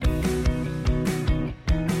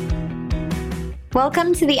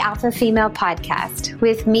Welcome to the Alpha Female Podcast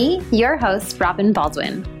with me, your host, Robin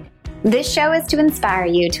Baldwin. This show is to inspire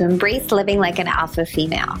you to embrace living like an alpha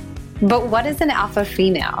female. But what is an alpha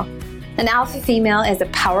female? An alpha female is a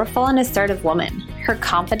powerful and assertive woman. Her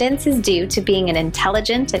confidence is due to being an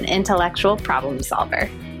intelligent and intellectual problem solver.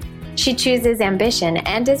 She chooses ambition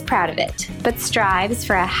and is proud of it, but strives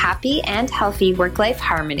for a happy and healthy work-life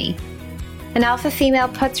harmony. An alpha female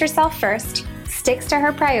puts herself first, sticks to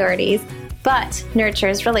her priorities, but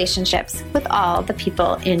nurtures relationships with all the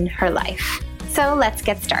people in her life. So let's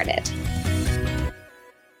get started.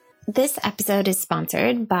 This episode is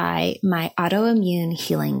sponsored by my autoimmune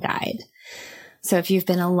healing guide. So if you've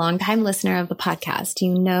been a longtime listener of the podcast,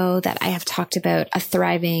 you know that I have talked about a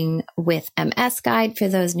Thriving with MS guide for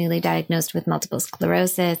those newly diagnosed with multiple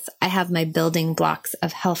sclerosis. I have my Building Blocks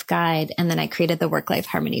of Health guide, and then I created the Work-Life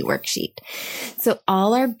Harmony worksheet. So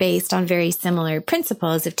all are based on very similar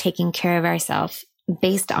principles of taking care of ourselves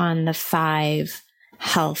based on the 5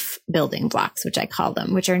 health building blocks, which I call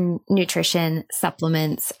them, which are nutrition,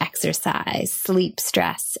 supplements, exercise, sleep,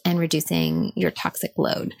 stress, and reducing your toxic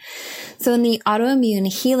load. So in the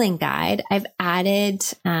autoimmune healing guide, I've added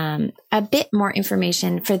a bit more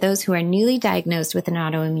information for those who are newly diagnosed with an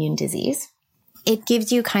autoimmune disease. It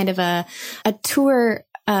gives you kind of a tour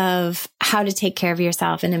of how to take care of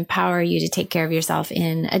yourself and empower you to take care of yourself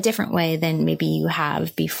in a different way than maybe you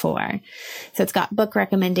have before. So it's got book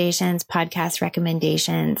recommendations, podcast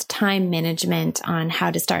recommendations, time management on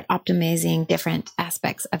how to start optimizing different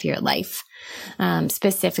aspects of your life,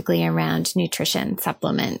 specifically around nutrition,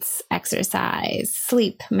 supplements, exercise,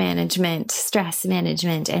 sleep management, stress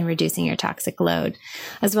management, and reducing your toxic load,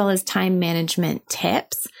 as well as time management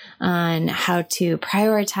tips on how to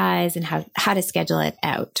prioritize and how to schedule it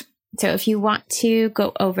out. So if you want to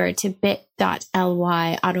go over to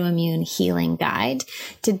bit.ly autoimmune healing guide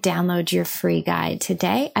to download your free guide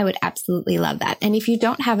today, I would absolutely love that. And if you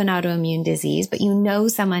don't have an autoimmune disease, but you know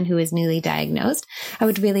someone who is newly diagnosed, I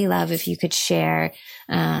would really love if you could share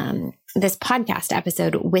this podcast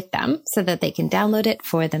episode with them so that they can download it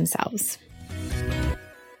for themselves.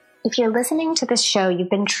 If you're listening to this show, you've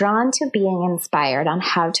been drawn to being inspired on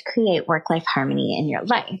how to create work-life harmony in your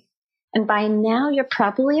life. And by now, you're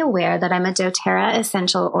probably aware that I'm a doTERRA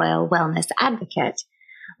essential oil wellness advocate,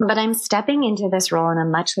 but I'm stepping into this role in a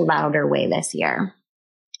much louder way this year.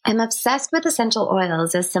 I'm obsessed with essential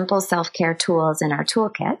oils as simple self-care tools in our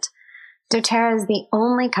toolkit. doTERRA is the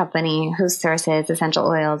only company who sources essential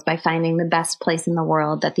oils by finding the best place in the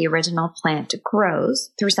world that the original plant grows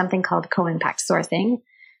through something called co-impact sourcing.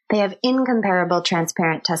 They have incomparable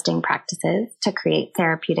transparent testing practices to create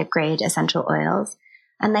therapeutic-grade essential oils,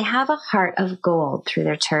 and they have a heart of gold through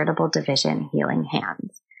their charitable division, Healing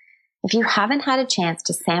Hands. If you haven't had a chance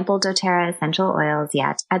to sample doTERRA essential oils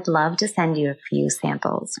yet, I'd love to send you a few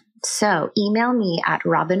samples. So email me at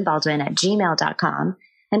robinbaldwin@gmail.com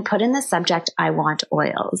and put in the subject, I want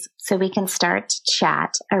oils, so we can start to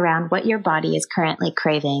chat around what your body is currently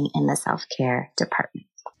craving in the self-care department.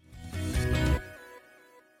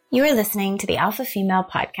 You are listening to the Alpha Female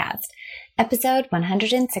Podcast, episode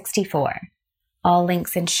 164. All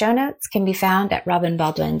links and show notes can be found at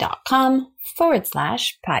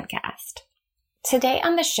robinbaldwin.com/podcast. Today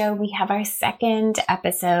on the show, we have our second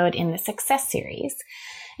episode in the Success series.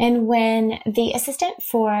 And when the assistant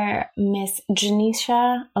for Miss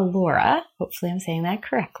Genecia Alluora, hopefully I'm saying that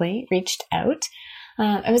correctly, reached out,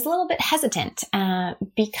 I was a little bit hesitant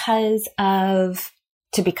because of,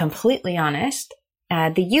 to be completely honest,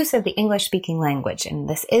 the use of the English-speaking language. And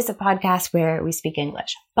this is a podcast where we speak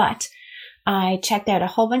English. But I checked out a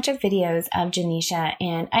whole bunch of videos of Genecia,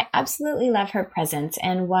 and I absolutely love her presence.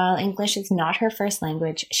 And while English is not her first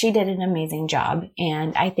language, she did an amazing job.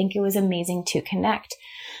 And I think it was amazing to connect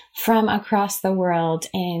from across the world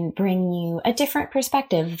and bring you a different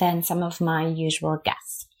perspective than some of my usual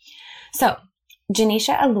guests. So,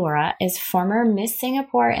 Genecia Alluora is former Miss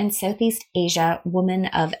Singapore and Southeast Asia Woman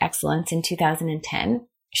of Excellence in 2010.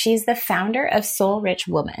 She's the founder of Soul Rich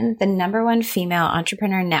Woman, the #1 female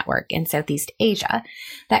entrepreneur network in Southeast Asia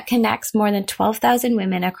that connects more than 12,000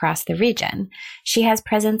 women across the region. She has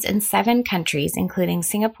presence in 7 countries, including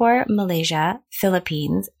Singapore, Malaysia,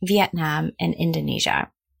 Philippines, Vietnam, and Indonesia.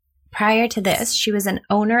 Prior to this, she was an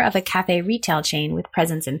owner of a cafe retail chain with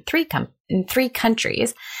presence in 3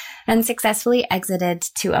 countries and successfully exited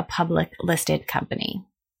to a public listed company.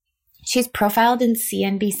 She's profiled in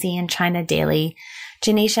CNBC and China Daily.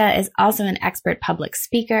 Genecia is also an expert public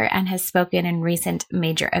speaker and has spoken in recent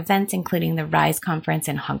major events, including the RISE conference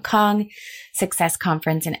in Hong Kong, Success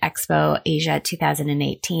Conference and Expo Asia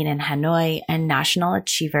 2018 in Hanoi, and National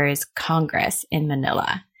Achievers Congress in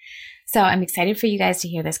Manila. So I'm excited for you guys to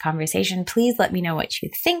hear this conversation. Please let me know what you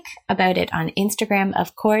think about it on Instagram,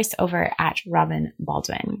 of course, over at Robin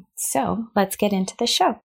Baldwin. So let's get into the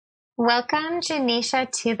show. Welcome,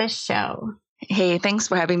 Genecia, to the show. Hey, thanks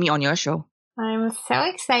for having me on your show. I'm so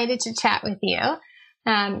excited to chat with you.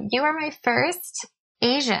 You are my first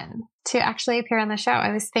Asian to actually appear on the show.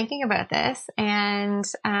 I was thinking about this, and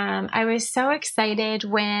I was so excited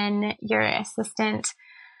when your assistant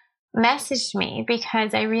messaged me,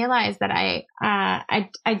 because I realized that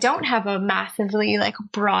I don't have a massively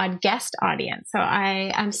broad guest audience. So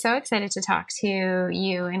I'm so excited to talk to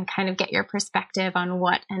you and kind of get your perspective on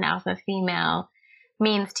what an alpha female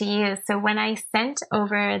means to you. So when I sent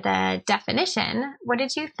over the definition, what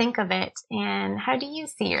did you think of it, and how do you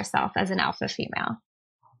see yourself as an alpha female?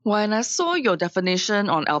 When I saw your definition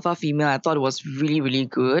on alpha female, I thought it was really, really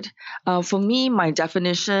good. For me, my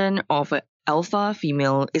definition of an alpha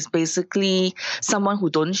female is basically someone who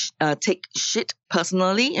don't take shit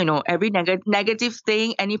personally. Every negative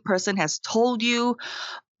thing any person has told you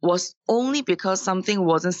was only because something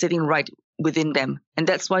wasn't sitting right within them. And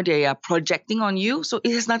that's why they are projecting on you. So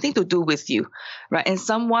it has nothing to do with you, right? And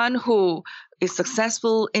someone who is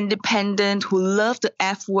successful, independent, who loves the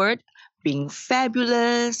F word, being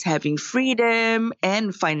fabulous, having freedom,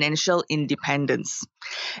 and financial independence.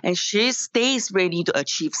 And she stays ready to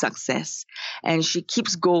achieve success. And she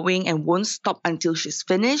keeps going and won't stop until she's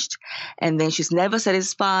finished. And then she's never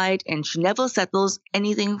satisfied, and she never settles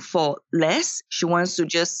anything for less. She wants to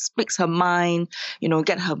just speak her mind,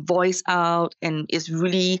 get her voice out, and is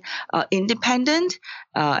really independent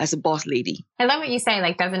as a boss lady. I love what you say,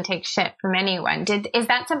 doesn't take shit from anyone. Is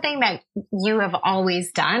that something that you have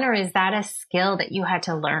always done, or is that a skill that you had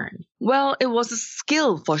to learn? Well, it was a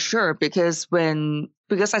skill for sure, because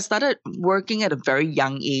I started working at a very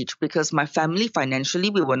young age, because my family financially,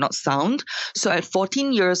 we were not sound. So at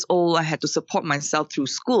 14 years old, I had to support myself through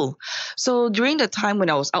school. So during the time when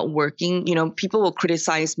I was out working, people will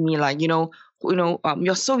criticize me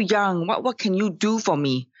you're so young. What can you do for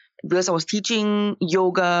me? Because I was teaching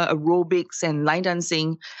yoga, aerobics, and line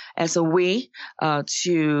dancing as a way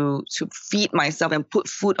to feed myself and put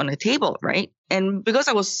food on the table, right? And because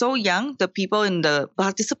I was so young, the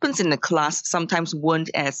participants in the class sometimes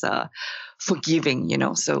weren't as forgiving,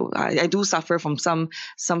 So I do suffer from some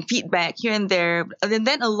feedback here and there. And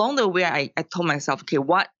then along the way, I told myself, okay,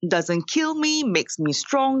 what doesn't kill me makes me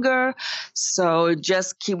stronger. So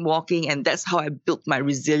just keep walking, and that's how I built my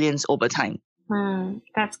resilience over time.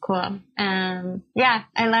 That's cool. Yeah,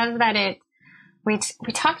 I love that we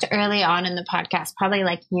talked early on in the podcast, probably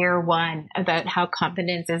year one, about how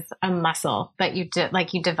confidence is a muscle that you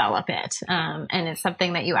develop it. And it's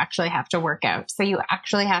something that you actually have to work out. So you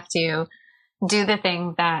actually have to do the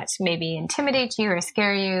thing that maybe intimidate you or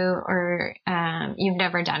scare you, or you've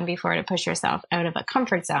never done before, to push yourself out of a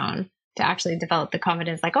comfort zone to actually develop the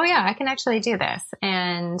confidence, oh yeah, I can actually do this.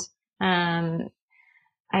 And,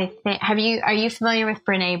 I think, are you familiar with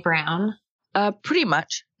Brene Brown? Pretty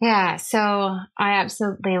much. Yeah. So I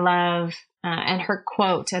absolutely love, and her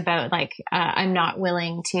quote about I'm not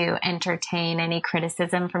willing to entertain any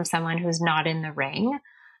criticism from someone who's not in the ring.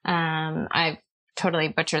 I've totally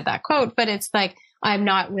butchered that quote, but it's I'm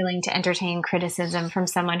not willing to entertain criticism from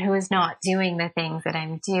someone who is not doing the things that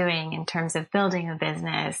I'm doing in terms of building a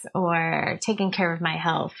business or taking care of my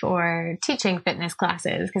health or teaching fitness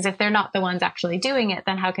classes. Because if they're not the ones actually doing it,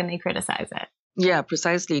 then how can they criticize it? Yeah,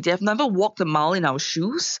 precisely. They have never walked a mile in our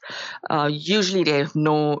shoes. Usually they have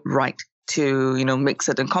no right to, make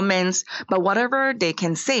certain comments, but whatever they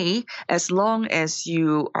can say, as long as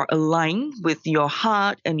you are aligned with your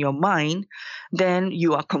heart and your mind, then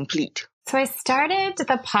you are complete. So I started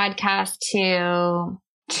the podcast to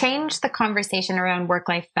change the conversation around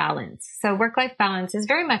work-life balance. So work-life balance is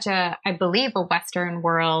very much I believe, a Western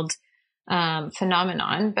world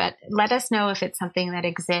phenomenon, but let us know if it's something that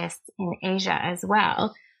exists in Asia as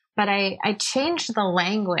well. But I changed the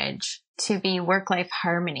language to be work-life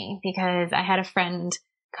harmony, because I had a friend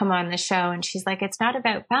come on the show and she's like, it's not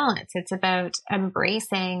about balance. It's about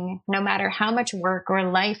embracing no matter how much work or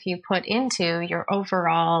life you put into your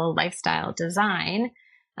overall lifestyle design,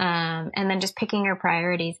 and then just picking your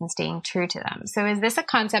priorities and staying true to them. So is this a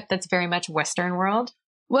concept that's very much Western world?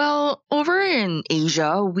 Well, over in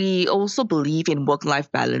Asia, we also believe in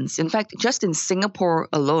work-life balance. In fact, just in Singapore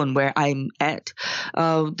alone, where I'm at,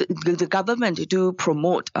 the government do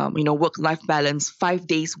promote, work-life balance, 5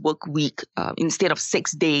 days work week instead of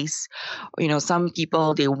 6 days. Some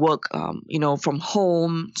people they work, from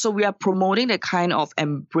home. So we are promoting the kind of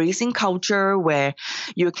embracing culture where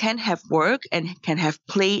you can have work and can have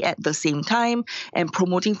play at the same time, and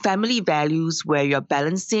promoting family values where you're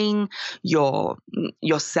balancing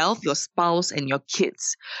yourself, your spouse, and your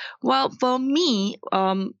kids. Well, for me,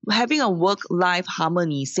 having a work-life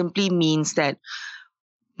harmony simply means that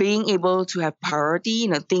being able to have priority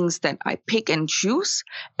in the things that I pick and choose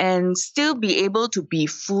and still be able to be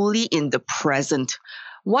fully in the present.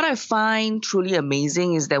 What I find truly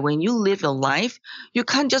amazing is that when you live your life, you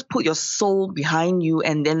can't just put your soul behind you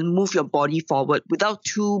and then move your body forward without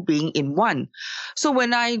two being in one. So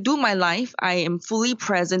when I do my life, I am fully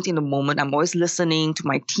present in the moment. I'm always listening to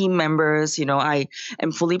my team members. I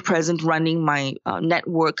am fully present running my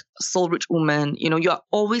network, Soul Rich Woman. You're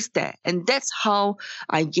always there. And that's how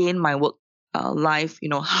I gain my work life,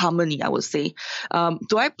 harmony, I would say.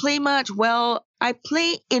 Do I play much? Well, I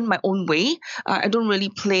play in my own way. I don't really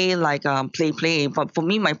play like play, but for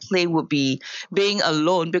me, my play would be being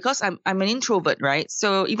alone because I'm an introvert, right?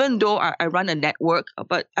 So even though I run a network,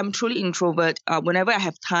 but I'm truly introvert. Whenever I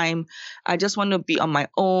have time, I just want to be on my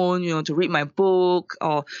own, to read my book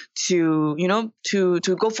or to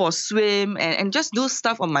go for a swim and just do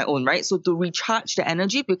stuff on my own, right? So to recharge the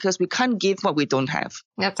energy because we can't give what we don't have.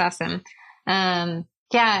 That's awesome. Yeah,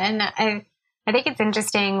 and I think it's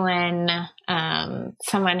interesting when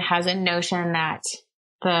someone has a notion that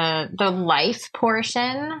the life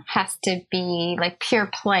portion has to be like pure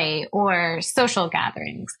play or social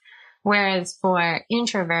gatherings. Whereas for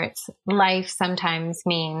introverts, life sometimes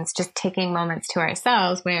means just taking moments to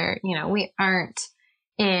ourselves where, we aren't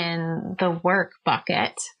in the work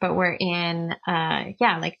bucket, but we're in,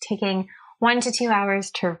 like taking 1 to 2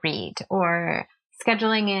 hours to read or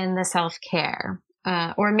scheduling in the self-care.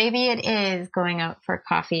 Or maybe it is going out for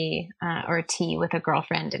coffee or tea with a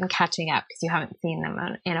girlfriend and catching up because you haven't seen them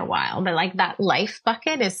in a while. But like that life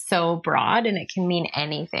bucket is so broad and it can mean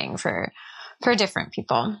anything for different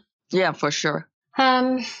people. Yeah, for sure.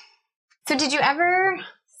 So did you ever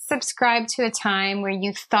subscribe to a time where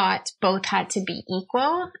you thought both had to be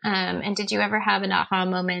equal? And did you ever have an aha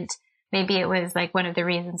moment? Maybe it was like one of the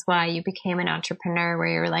reasons why you became an entrepreneur where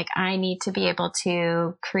you were like, I need to be able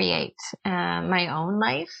to create my own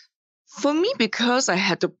life. For me, because I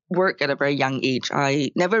had to work at a very young age,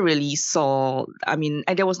 I never really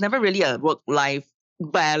there was never really a work-life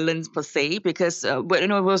balance per se because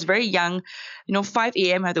when I was very young, 5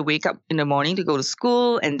 a.m. I had to wake up in the morning to go to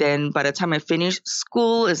school, and then by the time I finish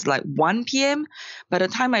school it's like 1 p.m. By the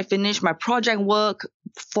time I finish my project work,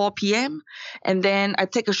 4 p.m. and then I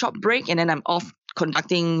take a short break and then I'm off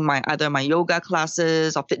conducting my yoga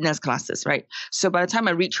classes or fitness classes, right? So by the time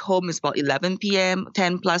I reach home, it's about 11 p.m.,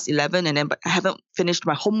 10 plus 11, and then I haven't finished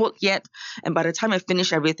my homework yet. And by the time I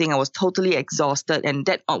finished everything, I was totally exhausted, and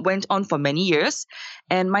that went on for many years,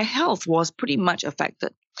 and my health was pretty much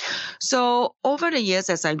affected. So over the years,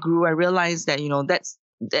 as I grew, I realized that,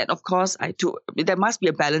 that of course there must be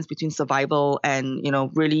a balance between survival and,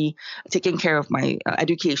 really taking care of my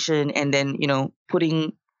education and then,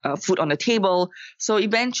 putting food on the table. So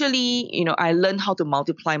eventually, I learned how to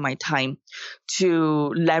multiply my time,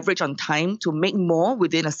 to leverage on time, to make more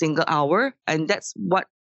within a single hour. And that's what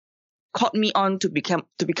caught me on to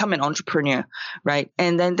become an entrepreneur, right?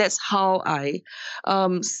 And then that's how I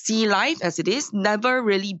see life as it is, never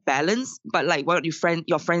really balanced, but like what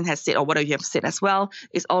your friend has said, or what you have said as well,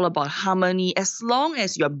 it's all about harmony. As long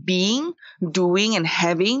as you're being, doing, and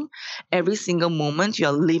having every single moment,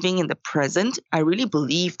 you're living in the present, I really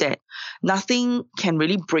believe that nothing can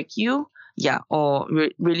really break you, or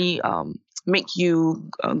really make you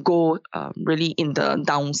go really in the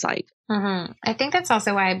downside. Mm-hmm. I think that's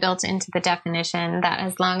also why I built into the definition that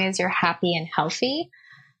as long as you're happy and healthy,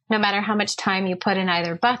 no matter how much time you put in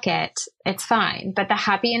either bucket, it's fine. But the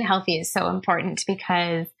happy and healthy is so important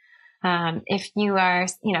because if you are,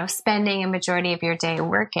 spending a majority of your day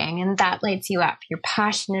working and that lights you up, you're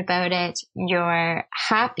passionate about it, you're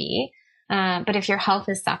happy. But if your health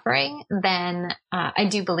is suffering, then I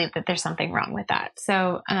do believe that there's something wrong with that.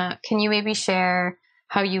 So can you maybe share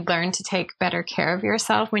how you learned to take better care of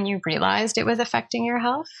yourself when you realized it was affecting your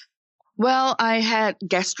health? Well, I had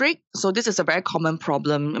gastric. So this is a very common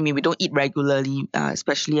problem. I mean, we don't eat regularly,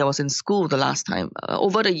 especially I was in school the last time.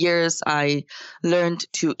 Over the years, I learned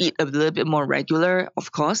to eat a little bit more regular,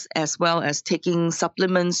 of course, as well as taking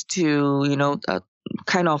supplements to,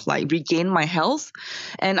 kind of like regain my health.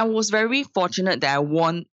 And I was very fortunate that I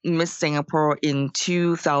won Miss Singapore in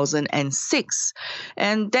 2006.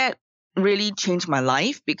 And that really changed my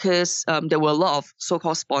life because there were a lot of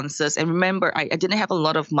so-called sponsors. And remember, I didn't have a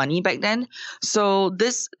lot of money back then. So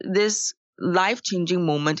this life-changing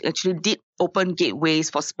moment actually did open gateways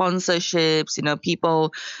for sponsorships,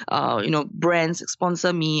 people, brands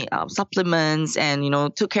sponsor me, supplements,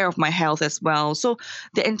 and, took care of my health as well. So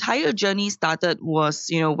the entire journey started was,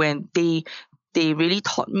 when they really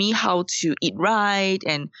taught me how to eat right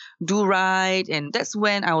and do right. And that's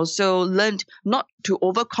when I also learned not to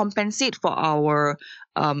overcompensate for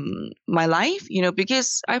my life,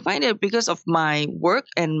 because I find that because of my work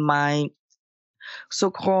and my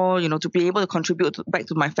so-called, to be able to contribute back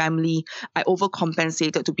to my family, I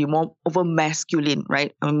overcompensated to be more over masculine,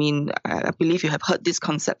 right? I mean, I believe you have heard this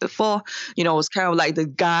concept before. It's kind of like the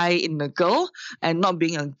guy in the girl and not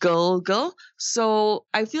being a girl. So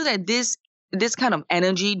I feel that this kind of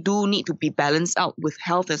energy do need to be balanced out with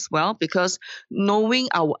health as well, because knowing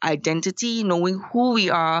our identity, knowing who we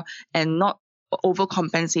are, and not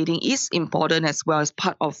overcompensating is important as well as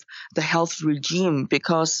part of the health regime,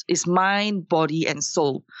 because it's mind, body, and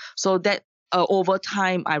soul. So that over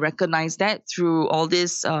time, I recognize that through all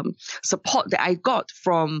this support that I got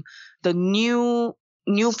from the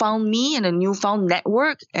newfound me and a newfound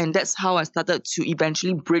network. And that's how I started to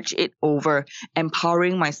eventually bridge it over,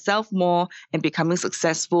 empowering myself more and becoming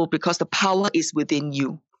successful, because the power is within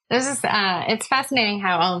you. This is it's fascinating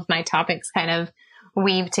how all of my topics kind of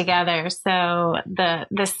weave together. So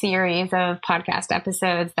the series of podcast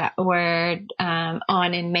episodes that were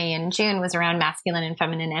on in May and June was around masculine and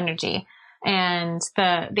feminine energy. And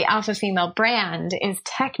the alpha female brand is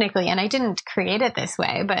technically, and I didn't create it this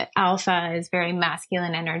way, but alpha is very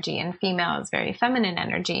masculine energy and female is very feminine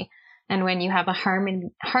energy. And when you have a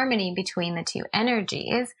harmony between the two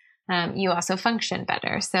energies, you also function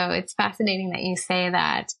better. So it's fascinating that you say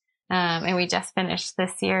that. And we just finished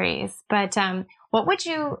this series, but what would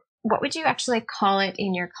you actually call it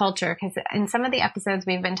in your culture? Because in some of the episodes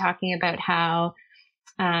we've been talking about how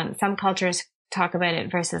some cultures talk about it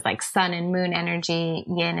versus like sun and moon energy,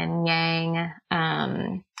 yin and yang.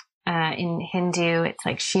 In Hindu, it's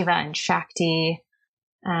like Shiva and Shakti.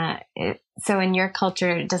 So in your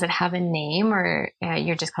culture, does it have a name, or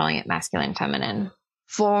you're just calling it masculine, feminine?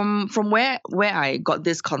 From where I got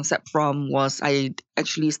this concept from was I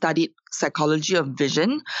actually studied psychology of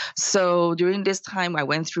vision. So during this time, I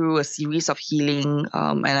went through a series of healing,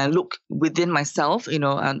 and I looked within myself,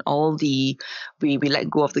 and all we let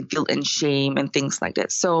go of the guilt and shame and things like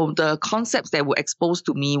that. So the concepts that were exposed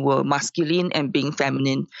to me were masculine and being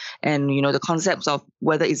feminine, and the concepts of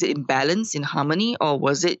whether is it in balance, in harmony, or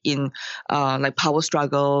was it in like power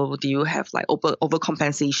struggle? Do you have like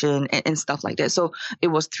overcompensation and stuff like that? So it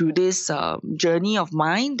was through this journey of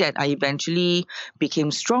mine that I eventually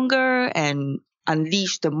became stronger and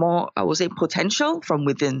unleashed the more, I would say, potential from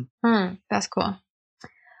within. That's cool.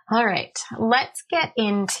 All right. Let's get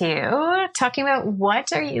into talking about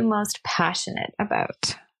what are you most passionate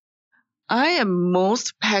about? I am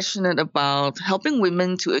most passionate about helping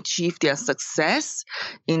women to achieve their success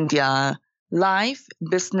in their life,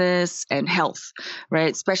 business, and health,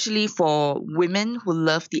 right? Especially for women who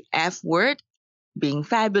love the F word, being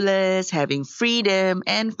fabulous, having freedom,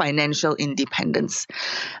 and financial independence.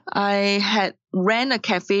 I had ran a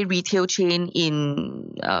cafe retail chain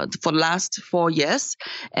for the last 4 years,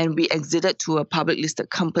 and we exited to a public listed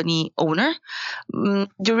company owner.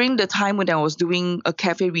 During the time when I was doing a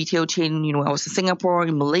cafe retail chain, I was in Singapore,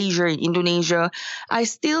 in Malaysia, in Indonesia,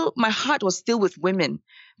 my heart was still with women.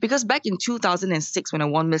 Because back in 2006, when I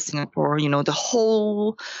won Miss Singapore, the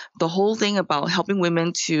whole thing about helping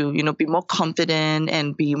women to, be more confident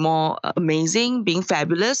and be more amazing, being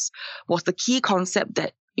fabulous, was the key concept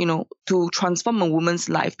that, to transform a woman's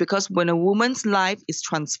life. Because when a woman's life is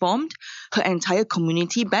transformed, her entire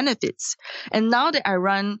community benefits. And now that I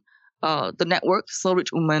run the network, So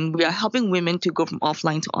Rich Women, we are helping women to go from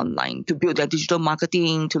offline to online, to build their digital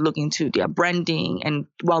marketing, to look into their branding, and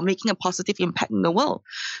while making a positive impact in the world.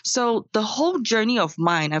 So the whole journey of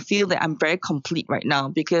mine, I feel that I'm very complete right now,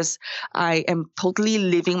 because I am totally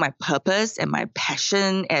living my purpose and my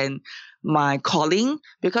passion and my calling,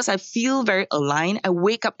 because I feel very aligned. I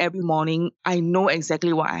wake up every morning. I know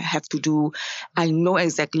exactly what I have to do. I know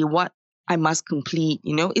exactly what I must complete.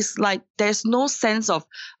 It's like there's no sense of,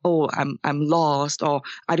 oh, I'm lost, or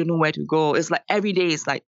I don't know where to go. It's like every day is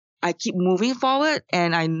like I keep moving forward,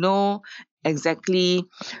 and I know exactly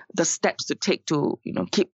the steps to take to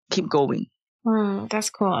keep going.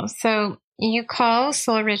 That's cool. So you call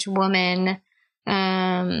Soul Rich Woman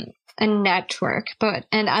a network,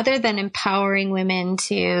 and other than empowering women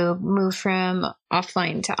to move from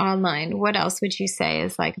offline to online, what else would you say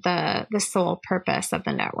is like the sole purpose of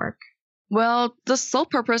the network? Well, the sole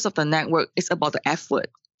purpose of the network is about the F word.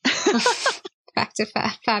 Back to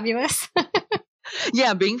fabulous.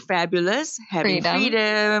 Yeah, being fabulous, having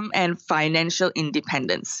freedom and financial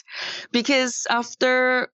independence. Because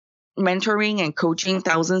after mentoring and coaching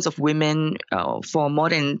thousands of women for more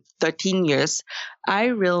than 13 years, I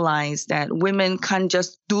realized that women can't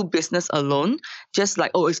just do business alone. Just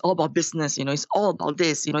like, oh, it's all about business, it's all about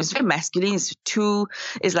this, it's very masculine,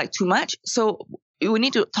 it's like too much. So we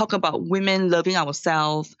need to talk about women loving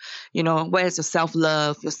ourselves, where's your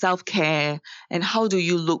self-love, your self-care, and how do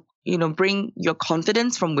you look, bring your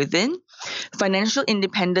confidence from within. Financial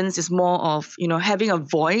independence is more of, having a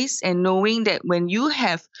voice and knowing that when you're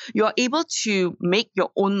able to make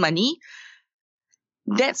your own money,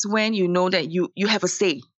 that's when you know that you have a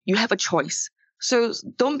say, you have a choice. So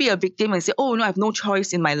don't be a victim and say, oh no, I have no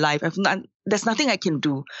choice in my life. There's nothing I can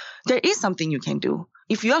do. There is something you can do.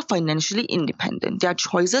 If you are financially independent, there are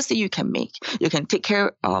choices that you can make. You can take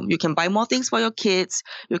care, you can buy more things for your kids.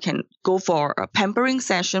 You can go for a pampering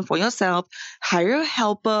session for yourself, hire a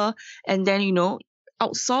helper, and then,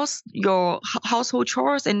 outsource your household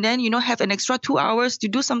chores, and then, have an extra 2 hours to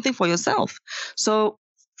do something for yourself. So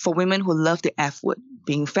for women who love the F word,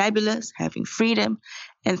 being fabulous, having freedom,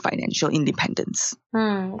 and financial independence.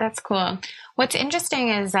 That's cool. What's interesting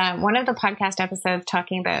is one of the podcast episodes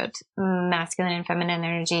talking about masculine and feminine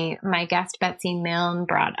energy, my guest Betsy Milne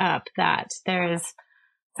brought up that there's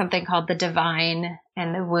something called the divine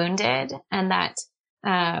and the wounded, and that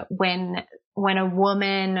when a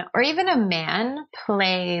woman or even a man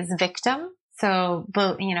plays victim, so,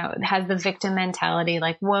 has the victim mentality,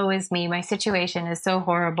 like, woe is me, my situation is so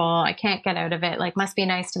horrible, I can't get out of it, like, must be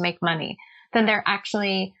nice to make money, then they're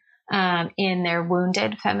actually in their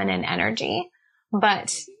wounded feminine energy.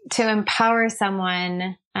 But to empower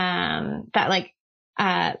someone that, like,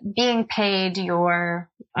 being paid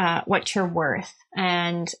what you're worth,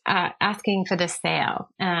 and asking for the sale,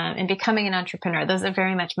 and becoming an entrepreneur, those are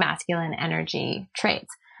very much masculine energy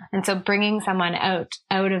traits. And so bringing someone out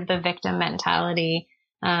of the victim mentality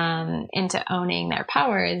into owning their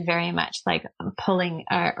power is very much like pulling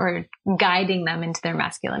or guiding them into their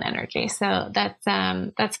masculine energy. So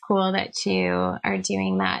that's cool that you are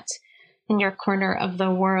doing that in your corner of the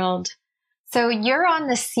world. So you're on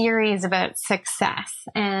the series about success.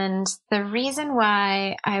 And the reason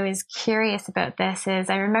why I was curious about this is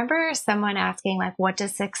I remember someone asking, like, what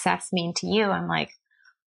does success mean to you? I'm like,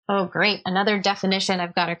 oh, great, another definition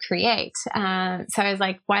I've got to create. So I was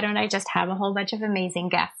like, why don't I just have a whole bunch of amazing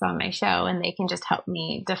guests on my show and they can just help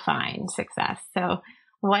me define success? So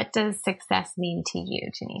what does success mean to you,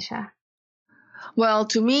 Genecia? Well,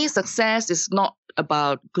 to me, success is not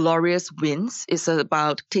about glorious wins. It's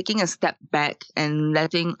about taking a step back and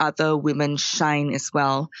letting other women shine as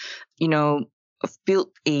well. I've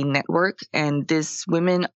built a network, and these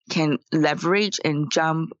women can leverage and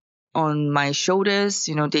jump on my shoulders.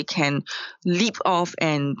 They can leap off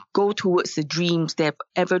and go towards the dreams they've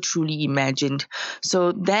ever truly imagined.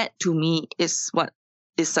 So that to me is what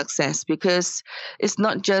is success, because it's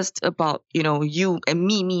not just about, you and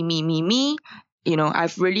me.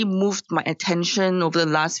 I've really moved my attention over the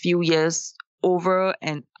last few years over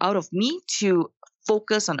and out of me to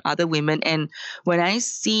focus on other women. And when I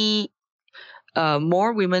see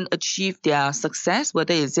more women achieve their success,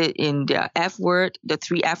 whether it's in their F word, the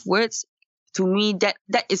 3 F words, to me,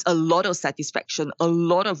 that is a lot of satisfaction, a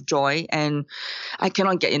lot of joy, and I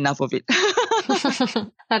cannot get enough of it.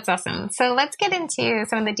 That's awesome. So let's get into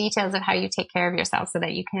some of the details of how you take care of yourself so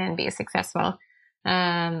that you can be successful.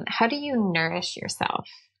 How do you nourish yourself?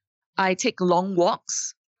 I take long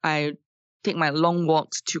walks. I take my long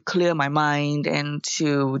walks to clear my mind and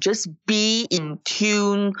to just be in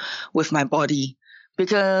tune with my body.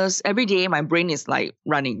 Because every day my brain is like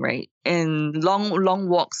running, right? And long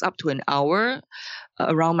walks up to an hour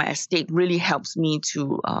around my estate really helps me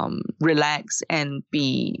to relax and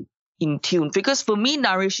be in tune. Because for me,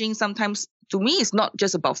 nourishing sometimes, to me, it's not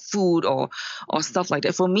just about food or stuff like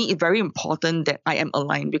that. For me, it's very important that I am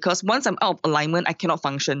aligned, because once I'm out of alignment, I cannot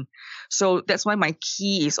function. So that's why my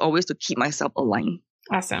key is always to keep myself aligned.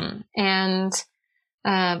 Awesome. And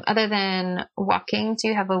other than walking, do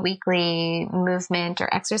you have a weekly movement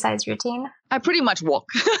or exercise routine? I pretty much walk.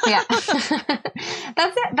 Yeah.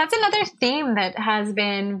 That's another theme that has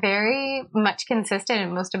been very much consistent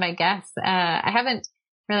in most of my guests. I haven't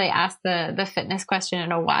really asked the fitness question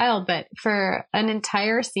in a while, but for an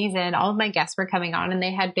entire season, all of my guests were coming on and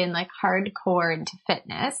they had been like hardcore into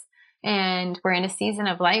fitness. and were in a season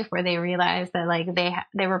of life where they realized that like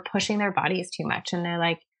they were pushing their bodies too much, and they're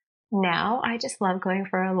like, now I just love going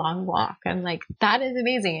for a long walk. I'm like, that is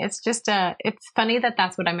amazing. It's just it's funny that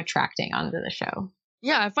that's what I'm attracting onto the show.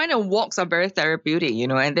 Yeah, I find that walks are very therapeutic,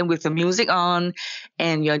 and then with the music on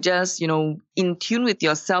and you're just, in tune with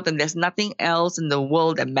yourself, and there's nothing else in the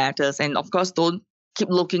world that matters. And of course, don't keep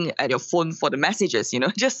looking at your phone for the messages,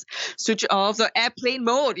 just switch off the airplane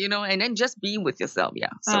mode, and then just be with yourself. Yeah.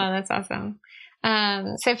 So. Oh, that's awesome.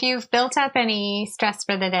 So if you've built up any stress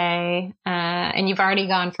for the day, and you've already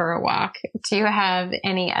gone for a walk, do you have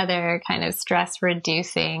any other kind of stress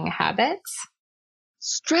reducing habits?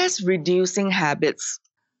 Stress reducing habits.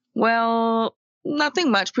 Well, nothing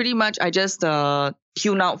much. Pretty much I just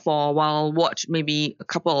tune out for a while, watch maybe a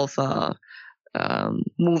couple of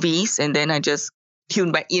movies, and then I just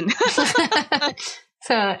tune back in.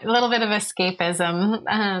 So a little bit of escapism.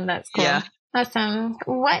 That's cool. Yeah. Awesome.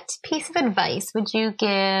 What piece of advice would you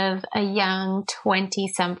give a young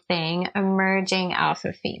 20-something emerging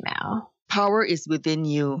alpha female? Power is within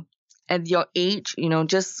you. At your age,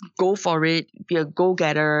 just go for it. Be a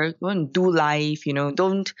go-getter. Go and do life.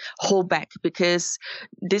 Don't hold back, because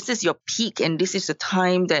this is your peak, and this is the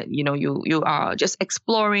time that you are just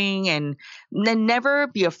exploring. And then never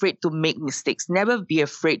be afraid to make mistakes. Never be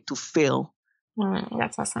afraid to fail.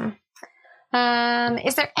 That's awesome.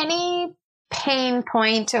 Is there any pain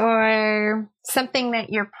point or something that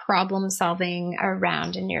you're problem solving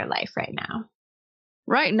around in your life right now?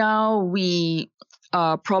 Right now, we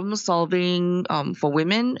are problem solving for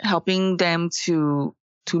women, helping them to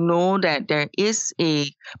know that there is a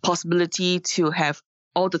possibility to have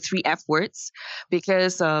all the 3 F words,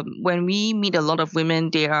 because when we meet a lot of women,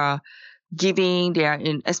 they are giving, they are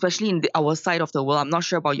especially in our side of the world. I'm not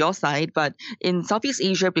sure about your side, but in Southeast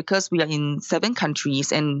Asia, because we are in 7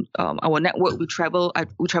 countries and our network, we travel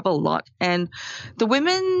a lot. And the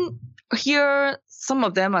women here, some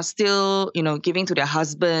of them are still, giving to their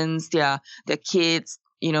husbands, their kids,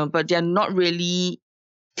 but they're not really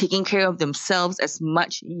taking care of themselves as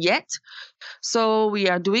much yet. So we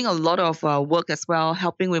are doing a lot of work as well,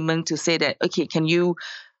 helping women to say that, okay, can you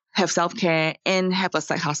have self-care and have a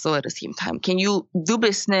side hustle at the same time? Can you do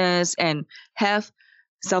business and have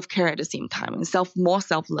self-care at the same time, and more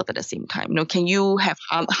self-love at the same time? Can you have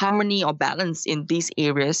harmony or balance in these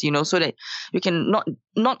areas, so that you can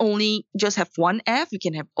not only just have 1 F, you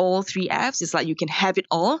can have all 3 Fs. It's like you can have it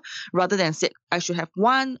all, rather than say, I should have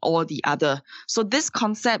one or the other. So this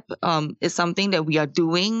concept is something that we are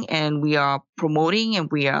doing, and we are promoting,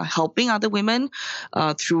 and we are helping other women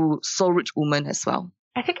through Soul Rich Women as well.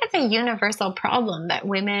 I think it's a universal problem that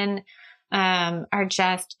women are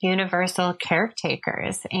just universal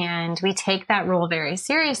caretakers, and we take that role very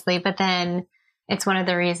seriously, but then it's one of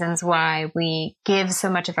the reasons why we give so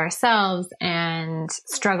much of ourselves and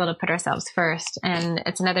struggle to put ourselves first. And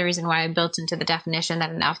it's another reason why I built into the definition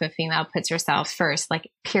that an alpha female puts herself first, like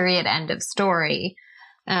period, end of story.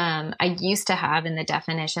 I used to have in the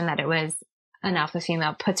definition that it was an alpha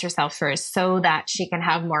female puts herself first so that she can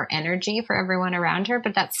have more energy for everyone around her,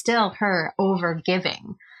 but that's still her over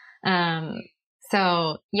giving.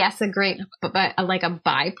 So yes, but like a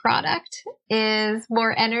byproduct is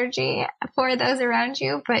more energy for those around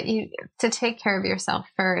you, but to take care of yourself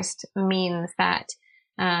first means that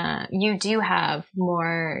you do have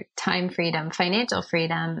more time freedom, financial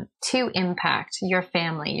freedom to impact your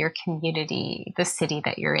family, your community, the city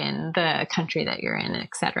that you're in, the country that you're in,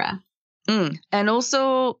 etc. And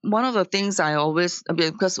also one of the things I always,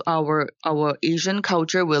 because our Asian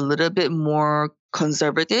culture, we're a little bit more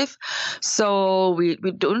conservative, so we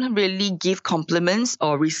don't really give compliments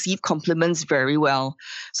or receive compliments very well.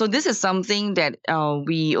 So this is something that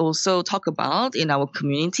we also talk about in our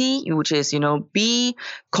community, which is, be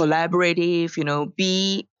collaborative,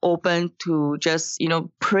 be open to just,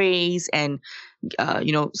 praise and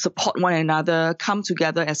support one another, come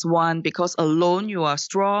together as one, because alone you are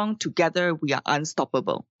strong, together we are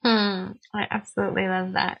unstoppable. I absolutely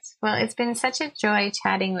love that. Well, it's been such a joy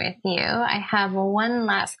chatting with you. I have one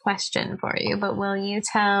last question for you, but will you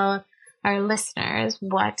tell our listeners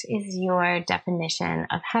what is your definition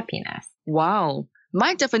of happiness? Wow.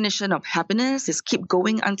 My definition of happiness is keep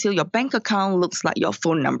going until your bank account looks like your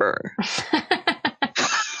phone number.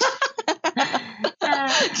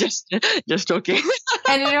 Just joking.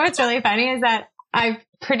 And you know what's really funny is that I'm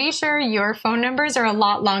pretty sure your phone numbers are a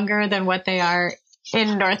lot longer than what they are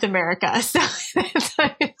in North America. So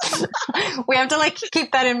we have to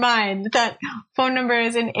keep that in mind, that phone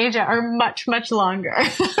numbers in Asia are much, much longer.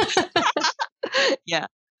 Yeah.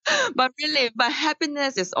 But really,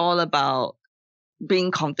 happiness is all about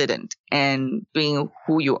being confident and being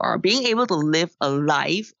who you are, being able to live a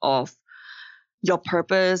life of your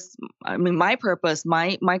purpose. I mean, my purpose,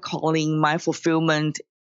 my calling, my fulfillment,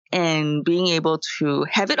 and being able to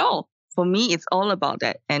have it all. For me, it's all about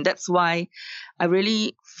that. And that's why I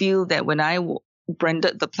really feel that when I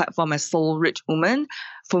branded the platform as Soul Rich Woman,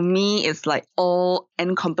 for me, it's like all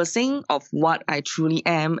encompassing of what I truly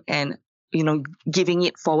am, and giving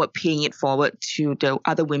it forward, paying it forward to the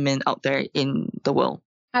other women out there in the world.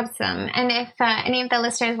 Awesome. And if any of the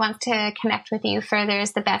listeners want to connect with you further,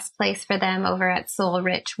 is the best place for them over at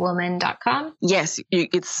soulrichwoman.com? Yes,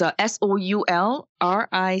 it's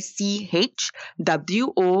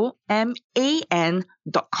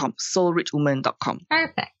SoulRichWoman.com, soulrichwoman.com.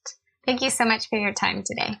 Perfect. Thank you so much for your time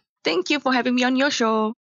today. Thank you for having me on your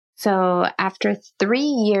show. So after 3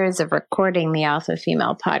 years of recording the Alpha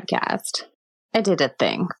Female podcast, I did a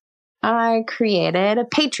thing. I created a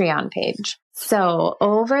Patreon page. So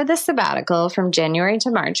over the sabbatical from January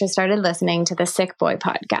to March, I started listening to the Sick Boy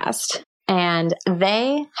podcast. And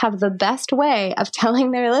they have the best way of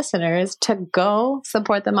telling their listeners to go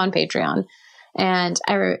support them on Patreon. And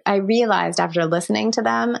I realized after listening to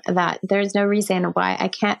them that there's no reason why I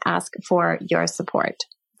can't ask for your support.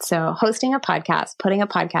 So hosting a podcast, putting a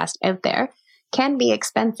podcast out there can be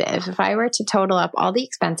expensive. If I were to total up all the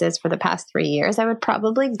expenses for the past 3 years, I would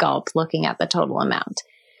probably gulp looking at the total amount,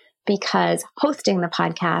 because hosting the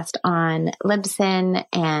podcast on Libsyn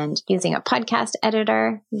and using a podcast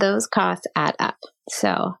editor, those costs add up.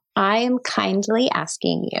 So I am kindly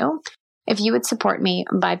asking you if you would support me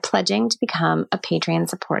by pledging to become a Patreon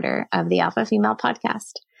supporter of the Alpha Female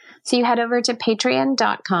podcast. So you head over to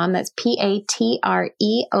patreon.com, that's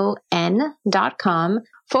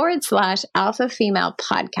patreon.com/Alpha Female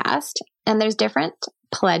podcast. And there's different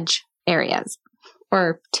pledge areas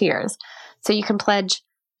or tiers. So you can pledge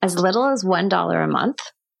as little as $1 a month,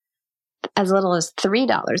 as little as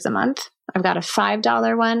 $3 a month. I've got a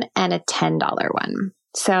 $5 one and a $10 one.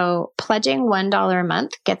 So pledging $1 a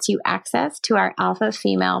month gets you access to our Alpha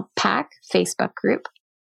Female Pack Facebook group.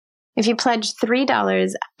 If you pledge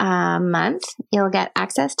 $3 a month, you'll get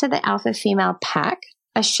access to the Alpha Female Pack,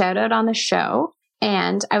 a shout out on the show,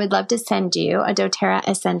 and I would love to send you a doTERRA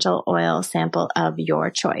essential oil sample of your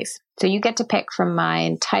choice. So you get to pick from my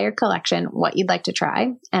entire collection what you'd like to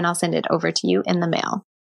try, and I'll send it over to you in the mail.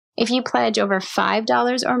 If you pledge over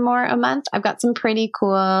 $5 or more a month, I've got some pretty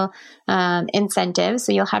cool incentives.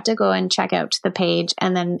 So you'll have to go and check out the page.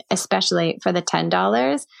 And then especially for the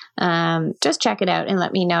 $10, just check it out and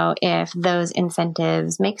let me know if those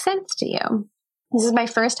incentives make sense to you. This is my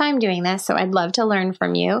first time doing this, so I'd love to learn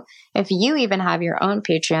from you. If you even have your own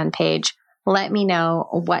Patreon page, let me know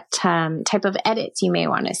what type of edits you may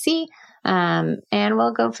want to see, and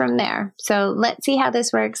we'll go from there. So let's see how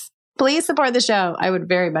this works. Please support the show. I would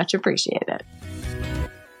very much appreciate it.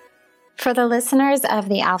 For the listeners of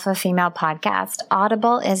the Alpha Female podcast,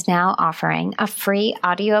 Audible is now offering a free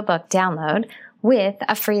audiobook download with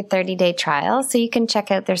a free 30-day trial, so you can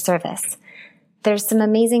check out their service. There's some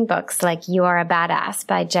amazing books like You Are a Badass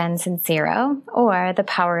by Jen Sincero or The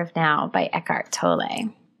Power of Now by Eckhart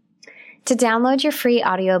Tolle. To download your free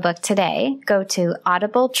audiobook today, go to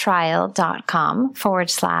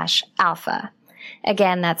audibletrial.com/alpha.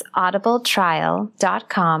 Again, that's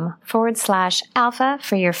audibletrial.com/alpha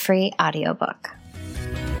for your free audiobook.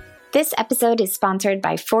 This episode is sponsored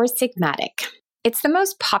by Four Sigmatic. It's the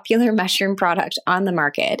most popular mushroom product on the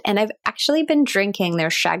market, and I've actually been drinking their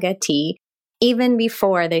Shaga tea even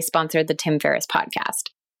before they sponsored the Tim Ferriss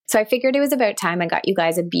podcast. So I figured it was about time I got you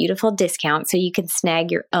guys a beautiful discount so you could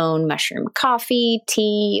snag your own mushroom coffee,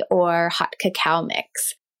 tea, or hot cacao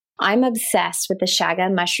mix. I'm obsessed with the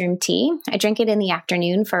Shaga mushroom tea. I drink it in the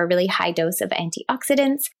afternoon for a really high dose of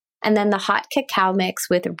antioxidants. And then the hot cacao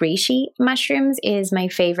mix with reishi mushrooms is my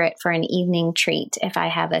favorite for an evening treat if I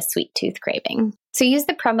have a sweet tooth craving. So use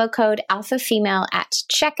the promo code ALPHAFEMALE at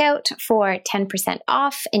checkout for 10%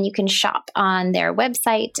 off, and you can shop on their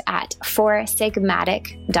website at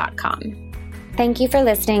foursigmatic.com. Thank you for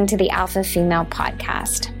listening to the Alpha Female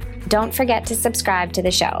podcast. Don't forget to subscribe to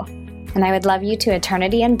the show. And I would love you to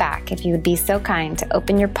eternity and back if you would be so kind to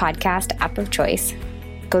open your podcast app of choice.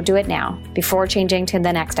 Go do it now before changing to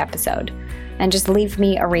the next episode. And just leave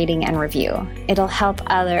me a rating and review. It'll help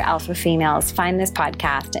other alpha females find this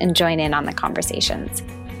podcast and join in on the conversations.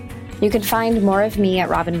 You can find more of me at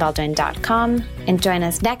robinbaldwin.com and join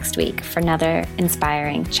us next week for another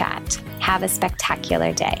inspiring chat. Have a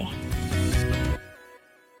spectacular day.